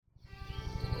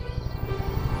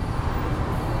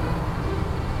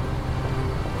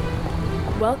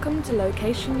Welcome to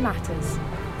Location Matters,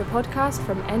 the podcast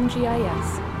from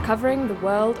NGIS, covering the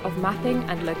world of mapping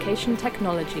and location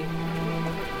technology.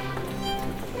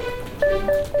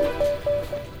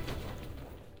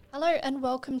 Hello and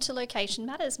welcome to Location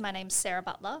Matters. My name's Sarah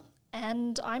Butler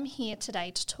and I'm here today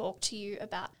to talk to you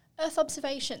about Earth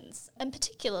observations, and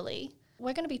particularly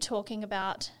we're going to be talking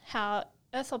about how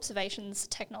Earth observations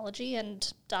technology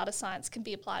and data science can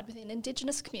be applied within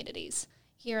Indigenous communities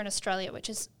here in Australia, which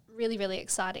is really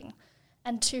exciting.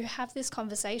 And to have this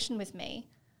conversation with me,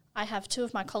 I have two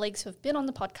of my colleagues who have been on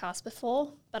the podcast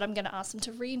before, but I'm going to ask them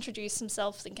to reintroduce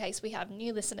themselves in case we have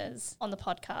new listeners on the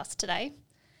podcast today.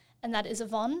 And that is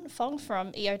Yvonne Fong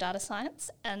from EO Data Science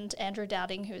and Andrew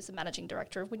Dowding, who is the Managing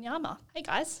Director of Winyama. Hey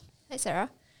guys. Hey Sarah.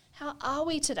 How are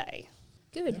we today?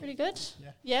 Good. Pretty good?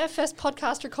 Yeah. First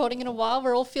podcast recording in a while.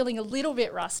 We're all feeling a little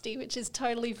bit rusty, which is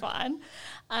totally fine.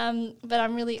 But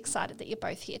I'm really excited that you're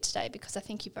both here today because I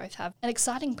think you both have an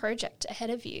exciting project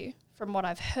ahead of you from what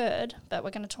I've heard, but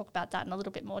we're going to talk about that in a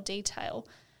little bit more detail.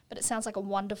 But it sounds like a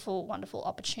wonderful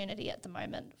opportunity at the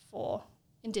moment for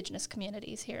Indigenous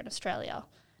communities here in Australia.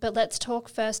 But let's talk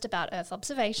first about Earth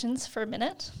observations for a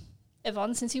minute.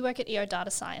 Yvonne, since you work at EO Data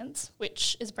Science,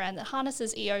 which is a brand that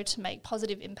harnesses EO to make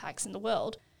positive impacts in the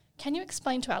world, can you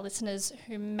explain to our listeners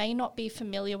who may not be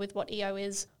familiar with what EO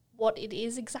is, what it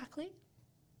is exactly?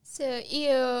 So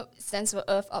EO stands for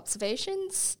Earth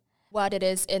observations. What it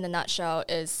is in a nutshell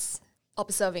is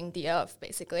observing the Earth,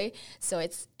 basically. So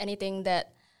it's anything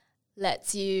that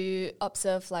lets you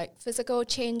observe like physical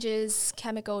changes,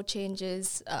 chemical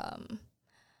changes,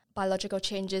 biological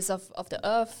changes of the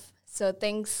Earth. So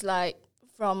things like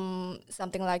from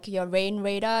something like your rain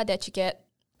radar that you get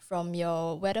from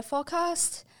your weather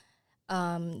forecast,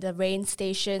 the rain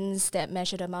stations that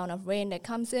measure the amount of rain that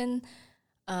comes in,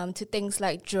 to things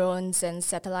like drones and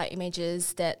satellite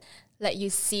images that let you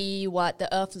see what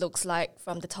the Earth looks like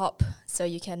from the top, so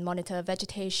you can monitor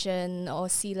vegetation or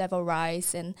sea level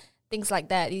rise and things like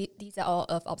that. These are all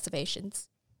Earth observations.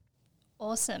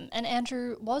 Awesome. And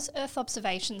Andrew, was Earth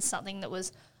observations something that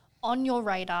was on your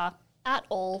radar at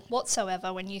all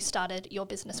whatsoever when you started your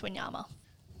business Winyama?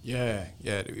 Yeah,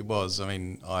 it was. I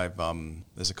mean,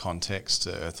 there's a context to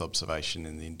Earth observation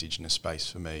in the Indigenous space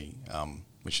for me,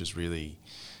 which really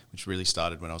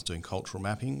started when I was doing cultural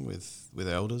mapping with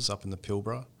elders up in the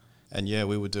Pilbara. And yeah, I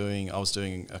was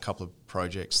doing a couple of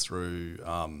projects through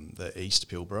the East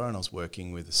Pilbara, and I was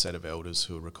working with a set of elders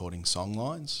who were recording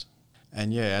songlines.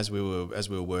 And yeah, as we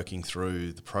were working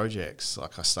through the projects,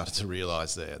 like I started to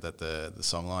realise there that the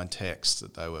songline texts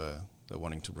that they're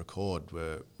wanting to record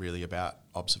were really about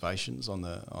observations on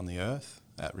the Earth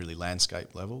at really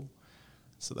landscape level.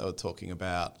 So they were talking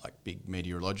about like big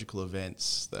meteorological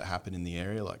events that happen in the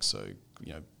area, like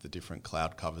the different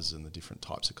cloud covers and the different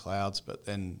types of clouds, but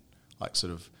then like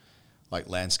sort of like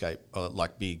landscape,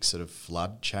 like big sort of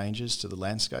flood changes to the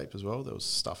landscape as well. There was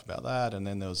stuff about that, and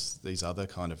then there was these other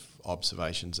kind of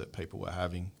observations that people were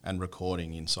having and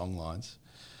recording in songlines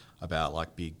about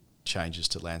like big changes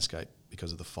to landscape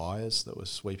because of the fires that were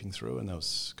sweeping through, and there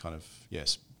was kind of,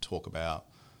 talk about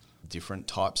different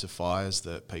types of fires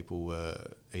that people were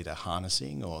either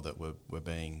harnessing or that were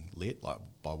being lit like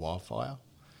by wildfire.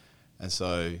 And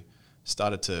so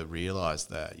started to realise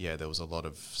that, there was a lot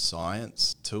of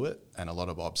science to it and a lot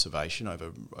of observation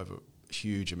over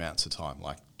huge amounts of time,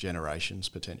 like generations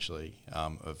potentially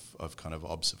of kind of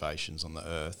observations on the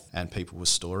Earth. And people were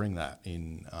storing that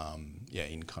in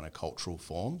kind of cultural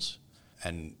forms.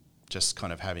 And just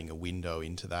kind of having a window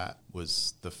into that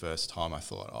was the first time I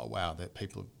thought, oh, wow, that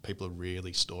people are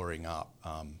really storing up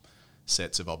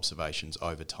sets of observations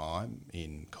over time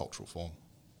in cultural form.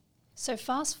 So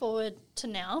fast forward to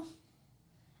now,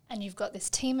 and you've got this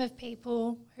team of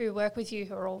people who work with you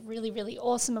who are all really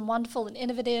awesome and wonderful and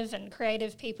innovative and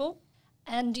creative people.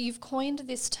 And you've coined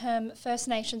this term First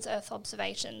Nations Earth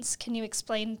observations. Can you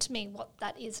explain to me what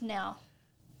that is now?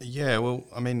 Yeah, well,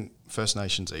 I mean, First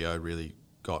Nations EO really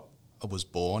was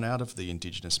born out of the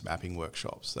Indigenous mapping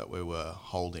workshops that we were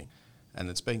holding. And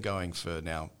it's been going for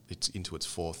now, it's into its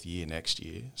fourth year next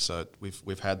year. So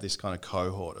we've had this kind of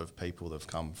cohort of people that have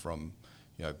come from,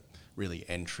 really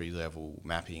entry-level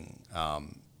mapping,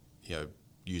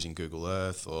 using Google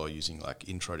Earth or using like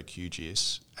Intro to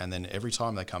QGIS. And then every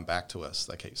time they come back to us,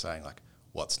 they keep saying like,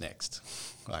 what's next?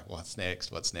 Like, what's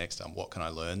next? What can I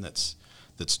learn that's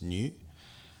new?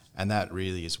 And that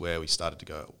really is where we started to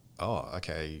go, oh,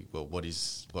 okay, well,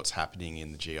 what's happening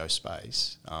in the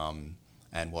geospace?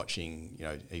 And watching,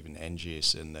 even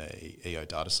NGIS and the EO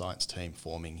Data Science team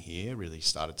forming here really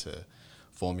started to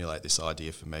formulate this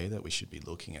idea for me that we should be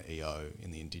looking at EO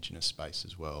in the Indigenous space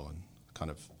as well, and kind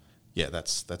of yeah,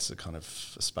 that's the kind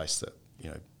of a space that,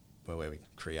 where we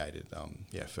created,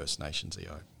 First Nations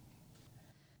EO.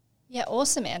 Yeah,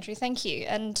 awesome, Andrew. Thank you.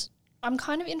 And I'm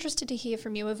kind of interested to hear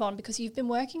from you, Yvonne, because you've been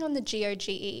working on the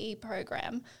GOGEE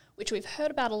program, which we've heard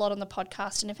about a lot on the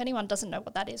podcast. And if anyone doesn't know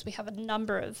what that is, we have a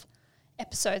number of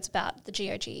episodes about the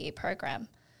GOGEE program.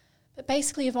 But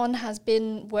basically, Yvonne has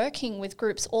been working with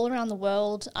groups all around the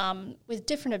world with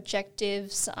different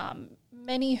objectives,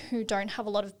 many who don't have a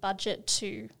lot of budget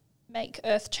to make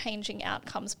earth-changing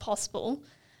outcomes possible,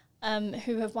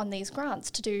 who have won these grants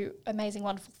to do amazing,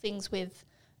 wonderful things with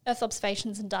Earth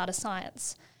observations and data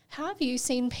science. How have you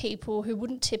seen people who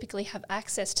wouldn't typically have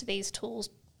access to these tools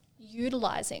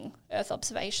utilising Earth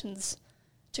observations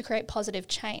to create positive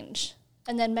change?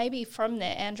 And then maybe from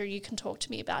there, Andrew, you can talk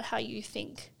to me about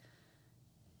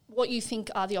what you think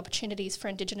are the opportunities for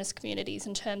Indigenous communities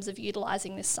in terms of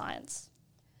utilising this science.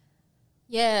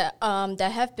 Yeah, there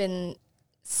have been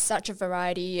such a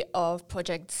variety of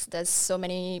projects. There's so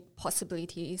many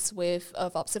possibilities with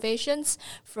Earth observations,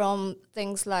 from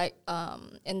things like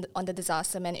on the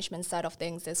disaster management side of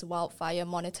things, there's wildfire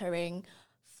monitoring,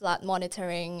 flood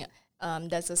monitoring.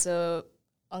 There's also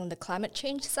on the climate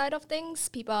change side of things,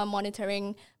 people are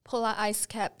monitoring polar ice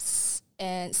caps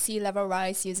and sea level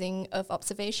rise using Earth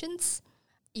observations.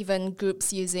 Even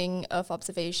groups using Earth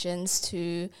observations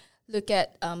to look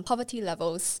at poverty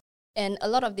levels. And a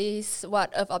lot of these,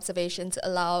 what Earth observations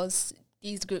allows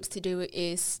these groups to do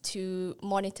is to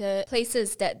monitor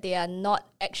places that they are not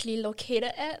actually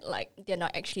located at, like they're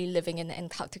not actually living in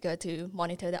Antarctica, to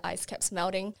monitor the ice caps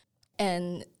melting.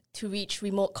 And to reach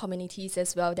remote communities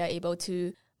as well, they're able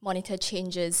to monitor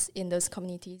changes in those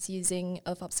communities using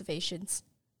Earth observations.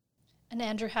 And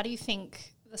Andrew, how do you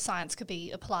think the science could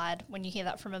be applied, when you hear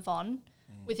that from Yvonne,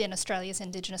 within Australia's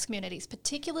Indigenous communities,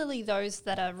 particularly those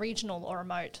that are regional or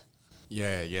remote?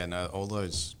 No, all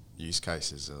those use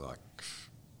cases are like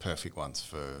perfect ones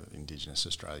for Indigenous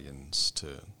Australians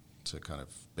to kind of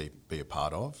be a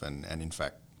part of, and in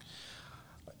fact,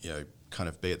 kind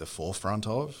of be at the forefront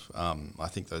of. I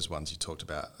think those ones you talked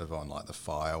about, Yvonne, like the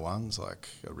fire ones, like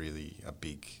are really a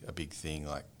big thing.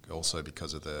 Like also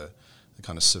because of the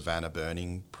kind of savanna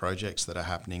burning projects that are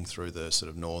happening through the sort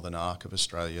of northern arc of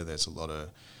Australia. There's a lot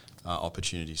of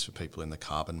opportunities for people in the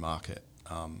carbon market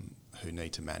who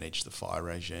need to manage the fire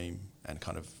regime and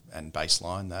and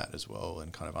baseline that as well,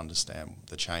 and kind of understand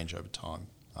the change over time.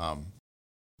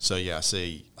 I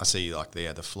see like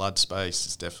the flood space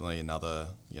is definitely another,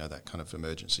 that kind of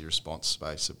emergency response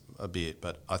space a bit.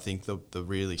 But I think the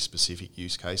really specific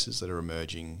use cases that are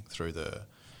emerging through the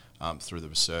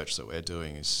research that we're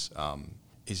doing is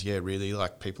really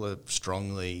like people are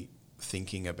strongly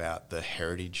thinking about the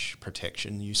heritage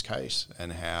protection use case,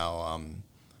 and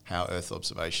how Earth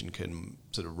observation can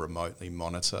sort of remotely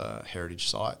monitor heritage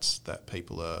sites that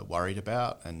people are worried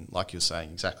about. And like you're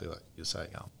saying,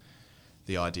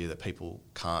 the idea that people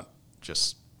can't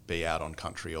just be out on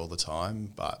country all the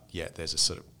time, but yet there's a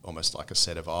sort of almost like a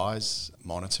set of eyes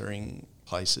monitoring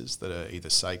places that are either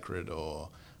sacred or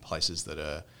places that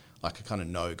are like a kind of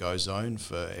no-go zone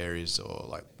for areas,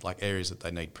 or like areas that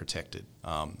they need protected.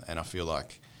 And I feel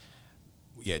like,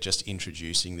 just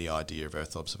introducing the idea of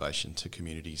Earth observation to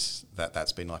communities,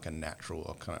 that's been like a natural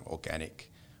or kind of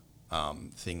organic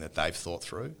thing that they've thought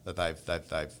through, that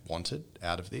they've wanted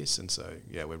out of this. And so,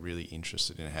 we're really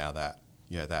interested in how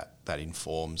that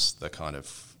informs the kind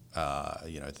of,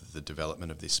 the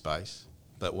development of this space.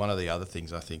 But one of the other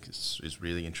things I think is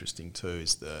really interesting too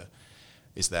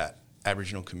is that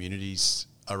Aboriginal communities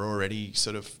are already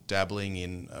sort of dabbling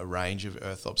in a range of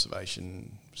Earth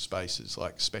observation spaces,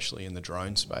 like especially in the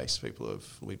drone space.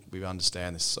 We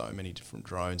understand there's so many different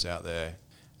drones out there,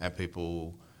 and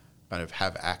people kind of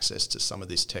have access to some of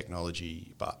this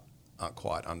technology, but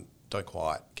don't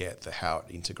quite get how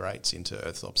it integrates into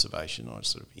Earth observation, or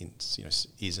sort of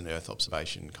is an Earth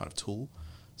observation kind of tool.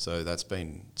 So that's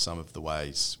been some of the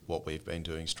ways what we've been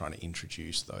doing, is trying to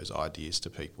introduce those ideas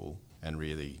to people, and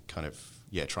really kind of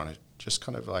trying to just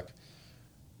kind of like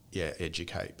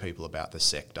educate people about the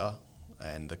sector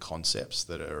and the concepts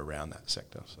that are around that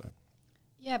sector. So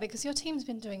because your team's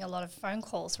been doing a lot of phone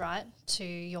calls, right, to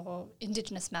your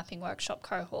Indigenous mapping workshop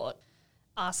cohort,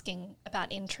 asking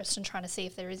about interest and trying to see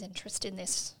if there is interest in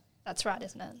this. That's right,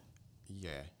 isn't it?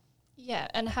 Yeah.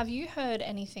 And have you heard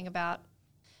anything about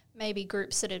maybe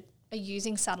groups that are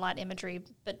using satellite imagery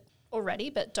but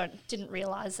didn't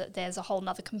realise that there's a whole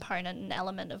nother component and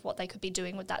element of what they could be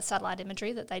doing with that satellite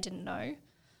imagery that they didn't know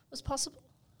was possible?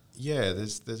 Yeah,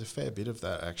 there's a fair bit of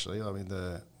that actually. I mean,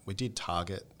 we did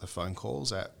target the phone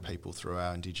calls at people through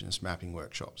our Indigenous mapping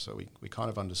workshop, so we kind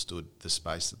of understood the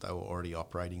space that they were already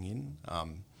operating in.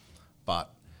 But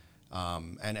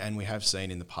and we have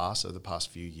seen in the past, over the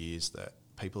past few years, that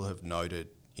people have noted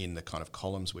in the kind of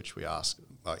columns which we ask,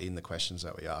 in the questions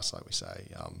that we ask, like we say,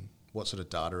 what sort of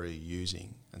data are you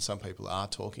using? And some people are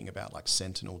talking about like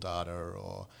Sentinel data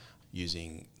or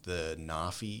using the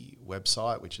NAFI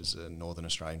website, which is a Northern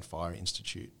Australian Fire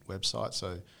Institute website.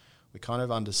 So we kind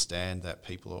of understand that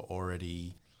people are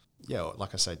already,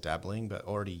 like I say, dabbling, but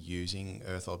already using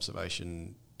Earth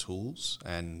observation tools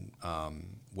and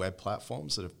web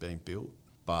platforms that have been built.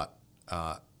 But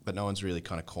no one's really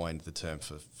kind of coined the term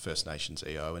for First Nations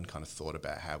EO and kind of thought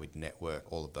about how we'd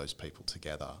network all of those people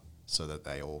together so that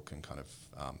they all can kind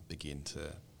of begin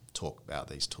to talk about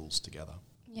these tools together.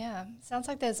 Yeah, sounds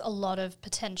like there's a lot of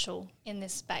potential in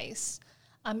this space.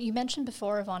 You mentioned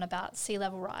before, Yvonne, about sea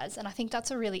level rise, and I think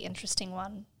that's a really interesting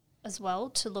one as well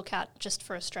to look at just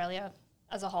for Australia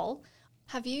as a whole.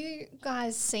 Have you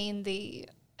guys seen the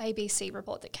ABC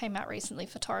report that came out recently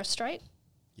for Torres Strait?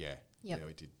 Yeah, Yep. yeah,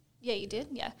 we did. Yeah, you did,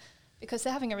 yeah. Because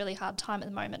they're having a really hard time at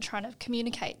the moment trying to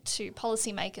communicate to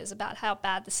policymakers about how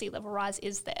bad the sea level rise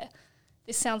is there.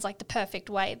 This sounds like the perfect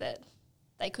way that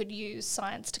they could use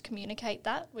science to communicate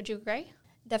that. Would you agree?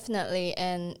 Definitely.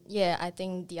 And yeah, I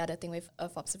think the other thing with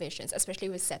Earth observations, especially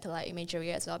with satellite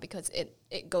imagery as well, because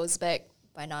it goes back,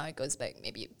 by now it goes back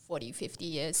maybe 40, 50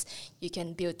 years. You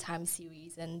can build time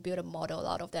series and build a model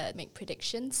out of that, make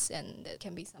predictions, and that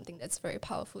can be something that's very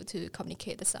powerful to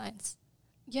communicate the science.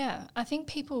 Yeah, I think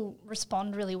people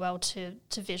respond really well to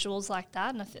visuals like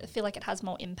that, and I feel like it has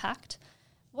more impact.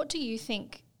 What do you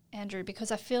think, Andrew?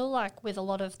 Because I feel like with a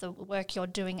lot of the work you're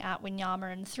doing at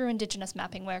Winyama and through Indigenous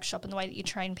Mapping Workshop and the way that you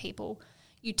train people,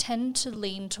 you tend to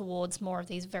lean towards more of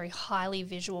these very highly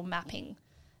visual mapping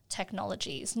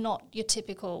technologies, not your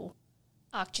typical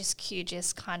ArcGIS,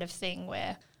 QGIS kind of thing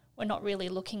where we're not really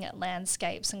looking at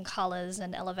landscapes and colours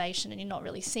and elevation and you're not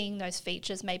really seeing those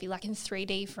features, maybe like in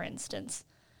 3D, for instance.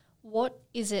 What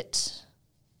is it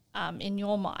in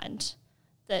your mind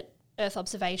that Earth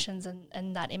observations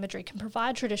and that imagery can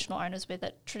provide traditional owners with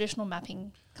that traditional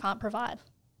mapping can't provide?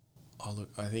 Oh, look,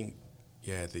 I think,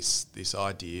 this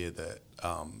idea that,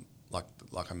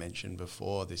 like I mentioned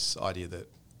before, this idea that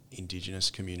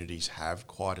Indigenous communities have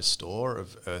quite a store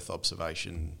of Earth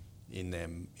observation in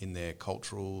them, in their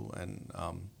cultural and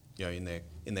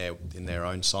in their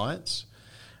own science,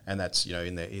 and that's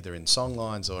in their, either in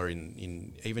songlines or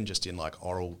in even just in like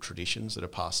oral traditions that are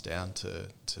passed down to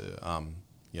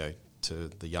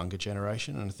the younger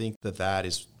generation. And I think that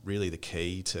is really the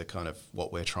key to kind of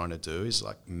what we're trying to do is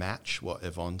like match what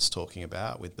Yvonne's talking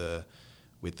about with the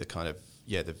kind of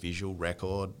the visual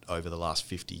record over the last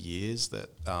 50 years that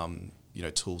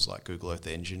tools like Google Earth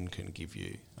Engine can give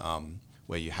you,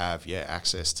 where you have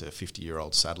access to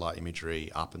 50-year-old satellite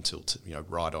imagery up until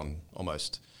right on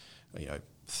almost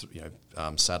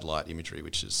satellite imagery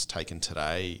which is taken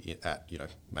today at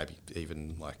maybe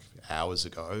even like hours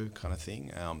ago kind of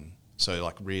thing. So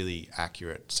like really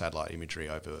accurate satellite imagery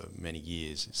over many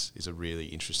years is a really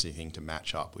interesting thing to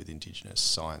match up with Indigenous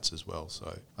science as well.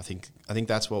 So I think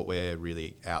that's what we're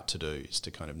really out to do, is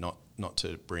to kind of not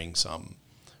to bring some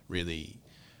really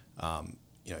a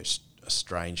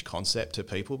strange concept to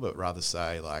people, but rather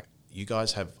say like, you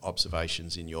guys have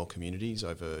observations in your communities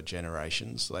over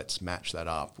generations. Let's match that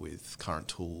up with current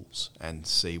tools and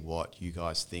see what you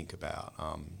guys think about,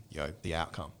 the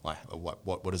outcome. Like,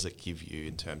 what does it give you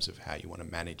in terms of how you want to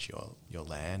manage your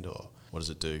land, or what does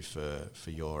it do for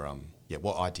your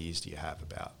what ideas do you have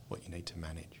about what you need to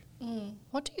manage?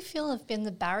 What do you feel have been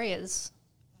the barriers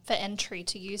for entry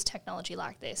to use technology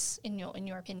like this, in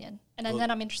your opinion? And then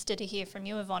I'm interested to hear from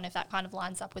you, Yvonne, if that kind of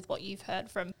lines up with what you've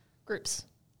heard from groups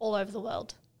all over the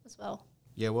world as well.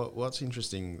 Yeah, what's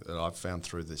interesting that I've found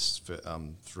through this,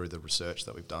 through the research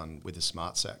that we've done with the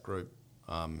SmartSat group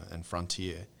and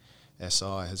Frontier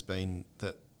SI, has been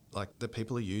that like the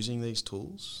people are using these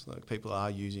tools. Like people are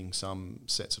using some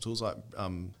sets of tools. Like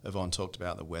Yvonne talked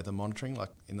about the weather monitoring. Like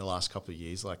in the last couple of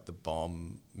years, like the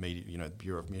BOM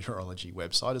Bureau of Meteorology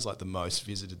website is like the most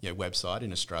visited website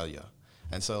in Australia,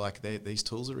 and so like these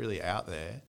tools are really out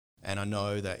there. And I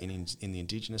know that in the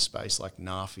Indigenous space, like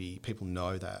NAFI, people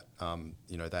know that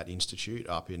that institute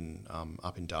up in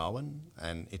Darwin,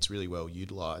 and it's really well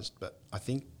utilised. But I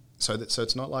think so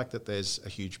it's not like that there's a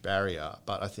huge barrier,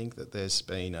 but I think that there's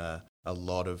been a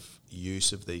lot of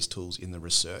use of these tools in the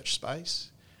research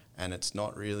space, and it's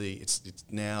not really it's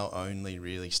now only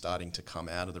really starting to come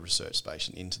out of the research space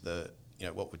and into the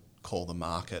what we'd call the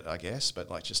market, I guess, but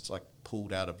like just like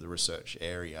pulled out of the research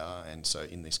area, and so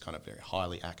in this kind of very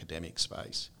highly academic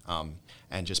space,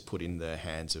 and just put in the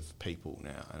hands of people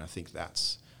now. And I think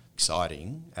that's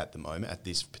exciting at the moment, at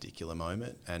this particular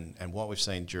moment. And what we've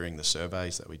seen during the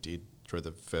surveys that we did through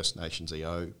the First Nations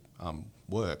EO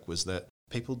work was that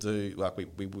people do, like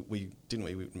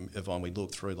Yvonne, we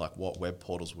looked through like what web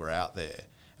portals were out there.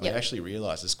 And we actually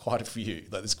realised there's quite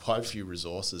a few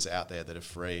resources out there that are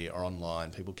free or online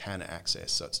people can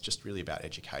access. So it's just really about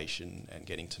education and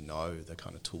getting to know the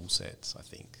kind of tool sets, I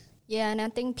think. Yeah, and I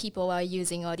think people are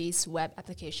using all these web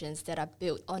applications that are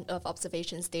built on Earth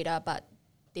observations data, but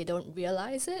they don't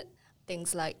realise it.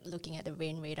 Things like looking at the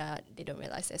rain radar, they don't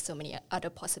realise there's so many other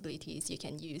possibilities you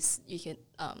can use.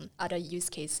 Other use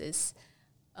cases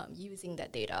using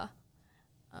that data.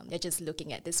 They're just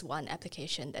looking at this one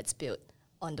application that's built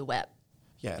on the web.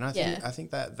 Yeah, and I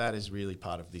think that is really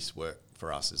part of this work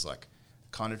for us, is like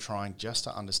kind of trying just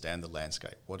to understand the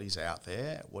landscape. What is out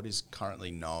there? What is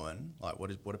currently known? Like what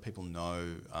do people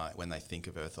know when they think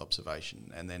of Earth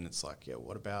observation? And then it's like,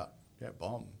 what about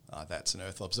BOM? That's an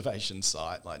Earth observation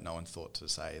site. Like no one thought to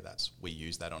say we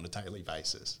use that on a daily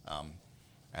basis,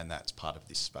 and that's part of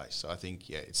this space. So I think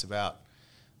it's about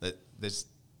that.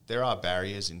 There are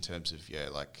barriers in terms of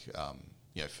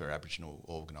for Aboriginal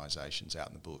organisations out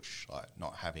in the bush, like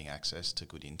not having access to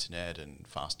good internet and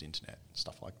fast internet and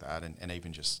stuff like that, and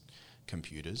even just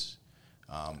computers.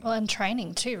 And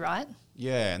training too, right?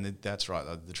 Yeah, and that's right.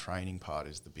 The training part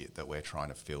is the bit that we're trying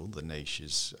to fill. The niche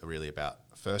is really about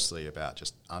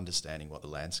just understanding what the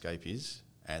landscape is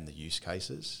and the use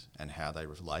cases and how they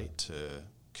relate to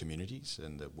communities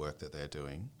and the work that they're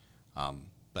doing.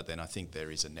 But then I think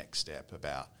there is a next step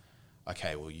about,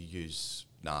 okay, well, you use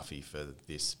NAFI for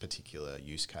this particular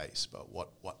use case, but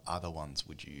what other ones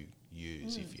would you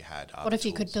use if you had other What if tools?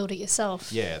 you could build it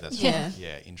yourself? Yeah, that's Yeah. right.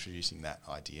 Yeah, introducing that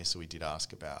idea. So we did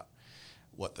ask about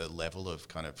what the level of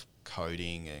kind of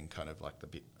coding and kind of like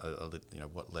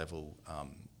what level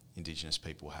Indigenous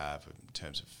people have in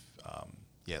terms of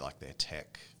like their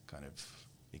tech kind of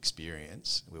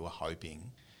experience. We were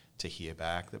hoping to hear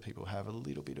back that people have a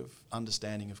little bit of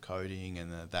understanding of coding,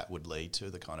 and that would lead to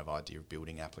the kind of idea of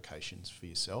building applications for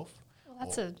yourself.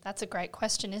 Well, that's a great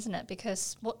question, isn't it?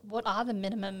 Because what are the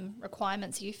minimum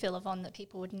requirements you feel, Yvonne, that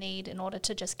people would need in order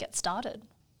to just get started?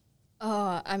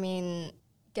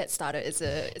 Get started is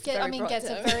a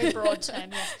very broad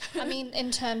term. Yes. I mean, in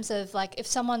terms of like if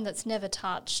someone that's never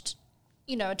touched,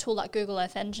 a tool like Google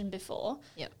Earth Engine before,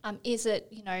 is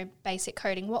it basic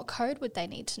coding? What code would they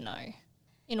need to know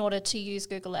in order to use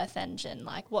Google Earth Engine?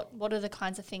 Like what are the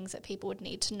kinds of things that people would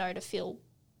need to know to feel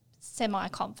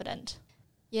semi-confident?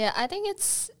 Yeah, I think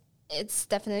it's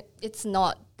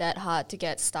not that hard to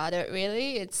get started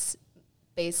really. It's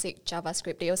basic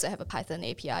JavaScript. They also have a Python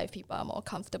API if people are more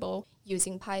comfortable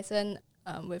using Python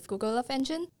with Google Earth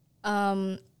Engine.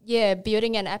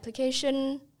 Building an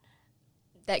application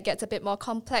that gets a bit more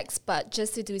complex, but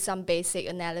just to do some basic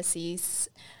analyses,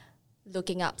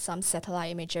 looking up some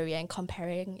satellite imagery and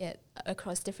comparing it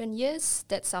across different years,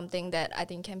 that's something that I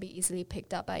think can be easily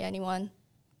picked up by anyone.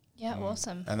 Yeah,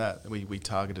 awesome. And that we're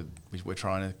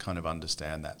trying to kind of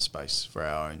understand that space for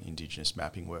our own Indigenous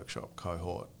mapping workshop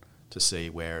cohort to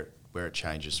see where it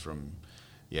changes from,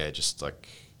 just like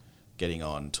getting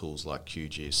on tools like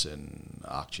QGIS and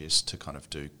ArcGIS to kind of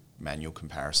do manual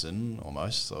comparison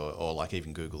almost, or like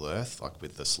even Google Earth, like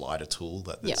with the slider tool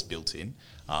that's built in,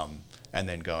 and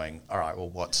then going, all right, well,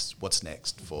 what's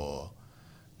next for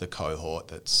the cohort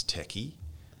that's techie,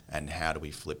 and how do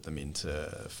we flip them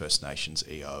into First Nations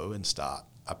EO and start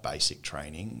a basic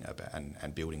training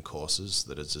and building courses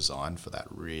that are designed for that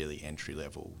really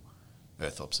entry-level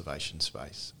Earth observation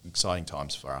space. Exciting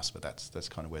times for us, but that's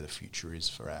kind of where the future is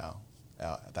for our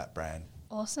that brand.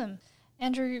 Awesome.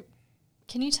 Andrew,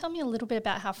 can you tell me a little bit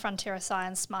about how Frontier SI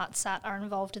and SmartSat are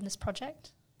involved in this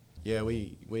project? Yeah,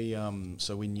 we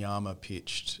Nyama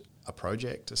pitched a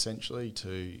project essentially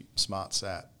to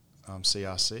SmartSat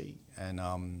CRC,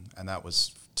 and that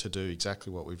was to do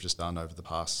exactly what we've just done over the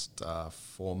past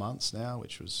 4 months now,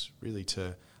 which was really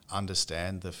to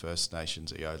understand the First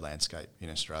Nations EO landscape in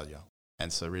Australia.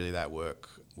 And so really that work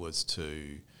was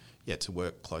to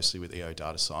work closely with EO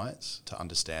Data Science to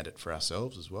understand it for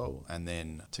ourselves as well, and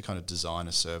then to kind of design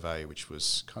a survey which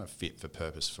was kind of fit for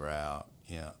purpose for our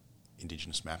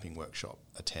Indigenous mapping workshop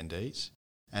attendees.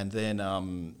 And then,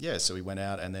 so we went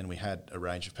out, and then we had a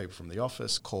range of people from the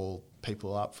office call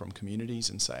people up from communities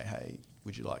and say, hey,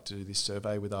 would you like to do this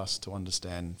survey with us to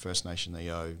understand First Nation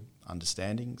EO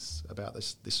understandings about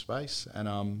this space?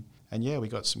 And we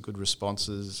got some good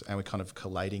responses, and we're kind of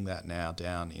collating that now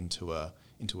down into a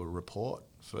report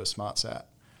for SmartSat.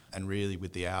 And really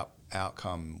with the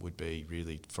outcome would be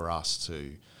really for us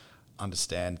to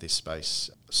understand this space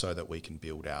so that we can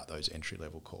build out those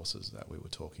entry-level courses that we were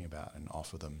talking about and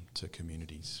offer them to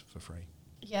communities for free.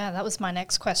 Yeah, that was my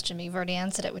next question. You've already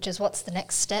answered it, which is what's the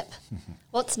next step?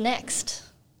 What's next?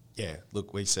 Yeah,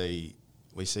 look, we see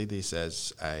this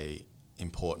as a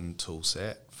important tool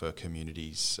set for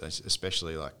communities,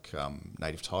 especially like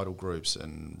native title groups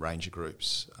and ranger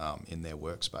groups in their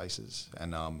workspaces.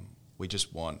 And we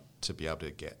just want to be able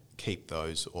to keep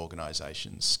those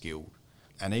organisations skilled.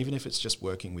 And even if it's just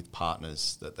working with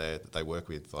partners that they work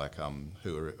with, like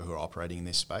who are operating in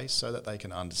this space, so that they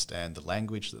can understand the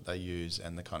language that they use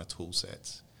and the kind of tool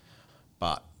sets.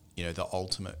 But the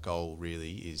ultimate goal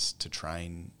really is to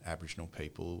train Aboriginal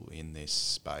people in this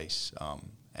space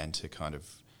and to kind of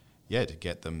to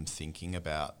get them thinking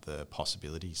about the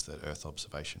possibilities that Earth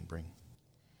observation bring.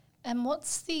 And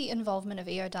what's the involvement of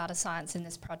EO Data Science in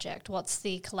this project? What's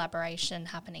the collaboration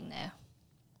happening there?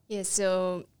 Yeah,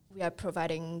 so we are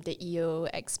providing the EO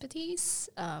expertise,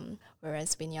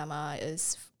 whereas Winyama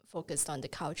is focused on the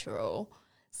cultural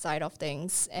side of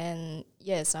things. And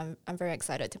yes, I'm very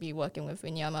excited to be working with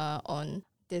Winyama on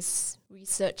this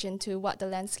research into what the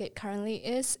landscape currently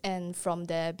is, and from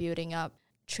there building up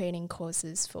training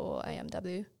courses for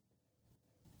IMW.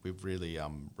 We've really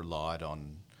relied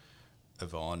on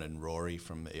Yvonne and Rory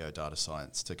from EO Data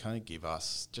Science to kind of give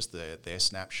us just their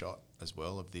snapshot as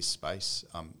well of this space.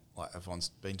 Like Yvonne's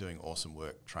been doing awesome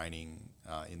work training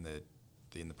in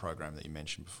the program that you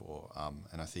mentioned before,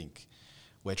 and I think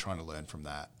we're trying to learn from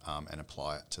that and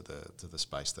apply it to the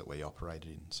space that we operated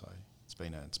in. So it's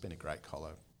been a great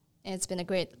collab. And it's been a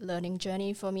great learning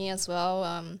journey for me as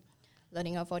well,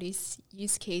 learning of all these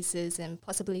use cases and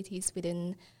possibilities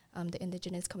within the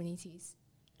Indigenous communities.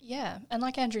 Yeah, and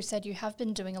like Andrew said, you have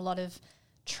been doing a lot of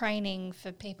training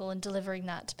for people and delivering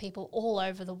that to people all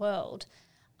over the world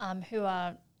who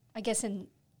are, I guess, in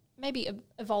maybe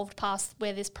evolved past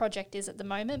where this project is at the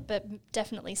moment, but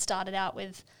definitely started out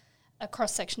with a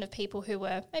cross-section of people who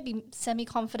were maybe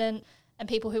semi-confident and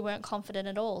people who weren't confident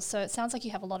at all. So it sounds like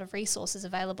you have a lot of resources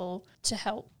available to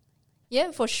help.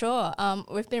 Yeah, for sure.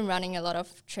 We've been running a lot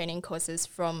of training courses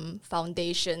from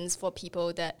foundations for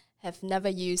people that have never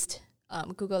used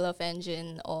Google Earth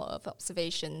Engine or Earth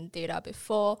observation data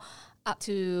before, up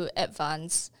to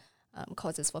advanced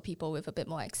courses for people with a bit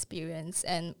more experience.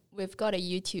 And we've got a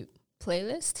YouTube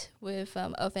playlist with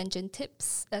Earth Engine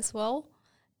tips as well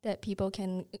that people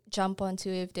can jump onto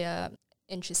if they're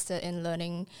interested in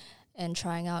learning and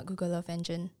trying out Google Earth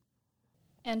Engine.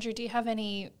 Andrew, do you have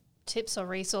any tips or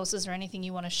resources or anything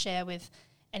you want to share with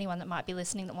anyone that might be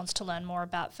listening that wants to learn more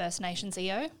about First Nations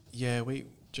EO? Yeah, we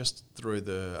just through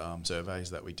the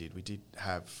surveys that we did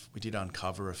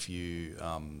uncover a few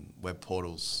web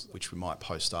portals which we might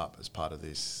post up as part of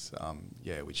this,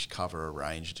 which cover a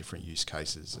range of different use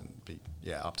cases and be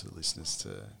up to the listeners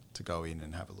to go in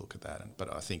and have a look at that.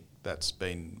 But I think that's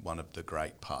been one of the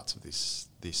great parts of this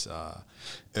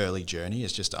early journey,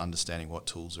 is just understanding what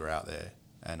tools are out there.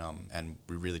 And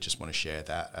we really just want to share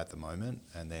that at the moment,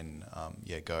 and then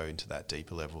go into that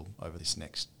deeper level over this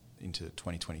into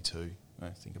 2022.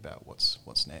 Think about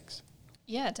what's next.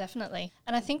 Yeah, definitely.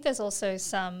 And I think there's also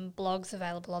some blogs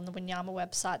available on the Winyama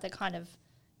website that kind of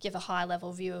give a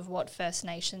high-level view of what First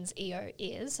Nations EO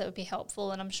is. So it would be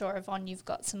helpful. And I'm sure, Yvonne, you've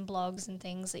got some blogs and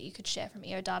things that you could share from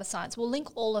EO Data Science. We'll link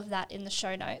all of that in the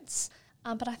show notes.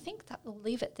 But I think that we'll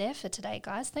leave it there for today,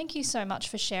 guys. Thank you so much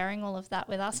for sharing all of that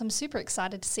with us. I'm super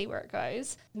excited to see where it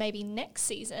goes. Maybe next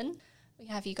season we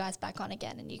have you guys back on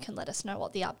again and you can let us know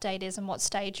what the update is and what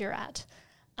stage you're at.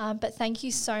 But thank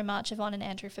you so much, Yvonne and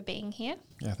Andrew, for being here.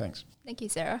 Yeah, thanks. Thank you,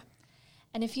 Sarah.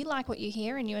 And if you like what you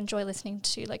hear and you enjoy listening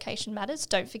to Location Matters,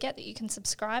 don't forget that you can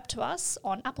subscribe to us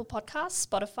on Apple Podcasts,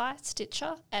 Spotify,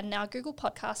 Stitcher, and now Google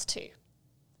Podcasts too.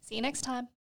 See you next time.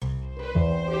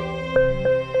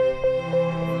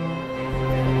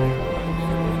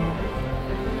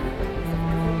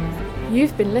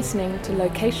 You've been listening to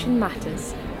Location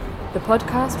Matters, the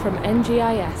podcast from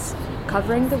NGIS,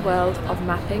 covering the world of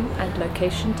mapping and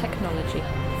location technology.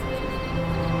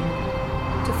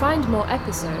 To find more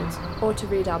episodes or to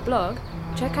read our blog,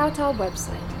 check out our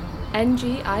website,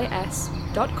 ngis.com.au.